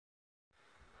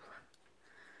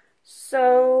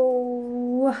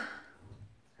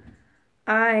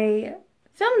I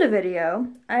filmed a video.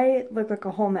 I look like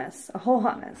a whole mess, a whole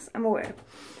hot mess, I'm aware.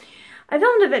 I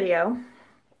filmed a video,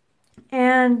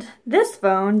 and this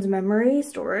phone's memory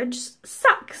storage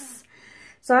sucks.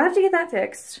 So I have to get that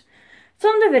fixed.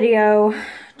 Filmed a video,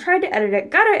 tried to edit it,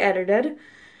 got it edited,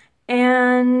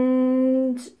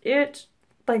 and it,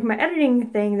 like my editing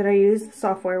thing that I use,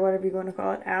 software, whatever you want to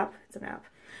call it, app, it's an app,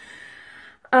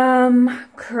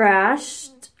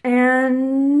 crashed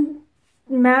and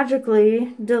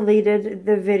magically deleted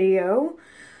the video.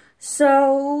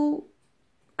 So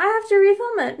I have to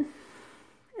refilm it.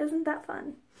 Isn't that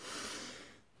fun?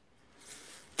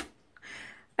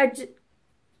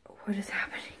 What is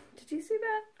happening? Did you see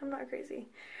that? I'm not crazy.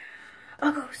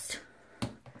 A ghost.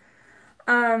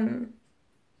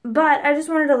 But I just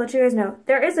wanted to let you guys know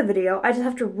there is a video. I just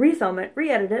have to refilm it,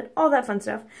 re-edit it, all that fun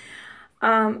stuff.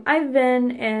 I've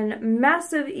been in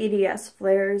massive EDS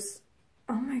flares.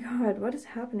 Oh my god, what is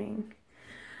happening?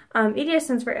 EDS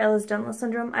stands for Ehlers-Danlos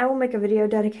syndrome. I will make a video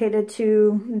dedicated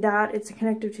to that. It's a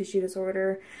connective tissue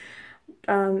disorder.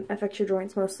 Affects your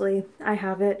joints mostly. I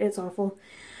have it. It's awful.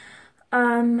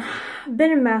 Been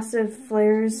in massive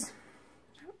flares.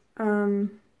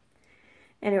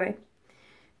 Anyway.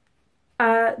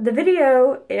 The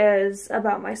video is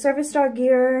about my service dog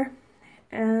gear,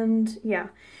 and yeah,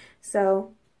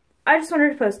 so I just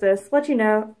wanted to post this, let you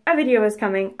know a video is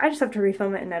coming. I just have to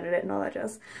refilm it and edit it and all that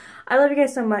jazz. I love you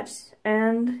guys so much,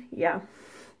 and yeah,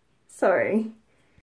 sorry.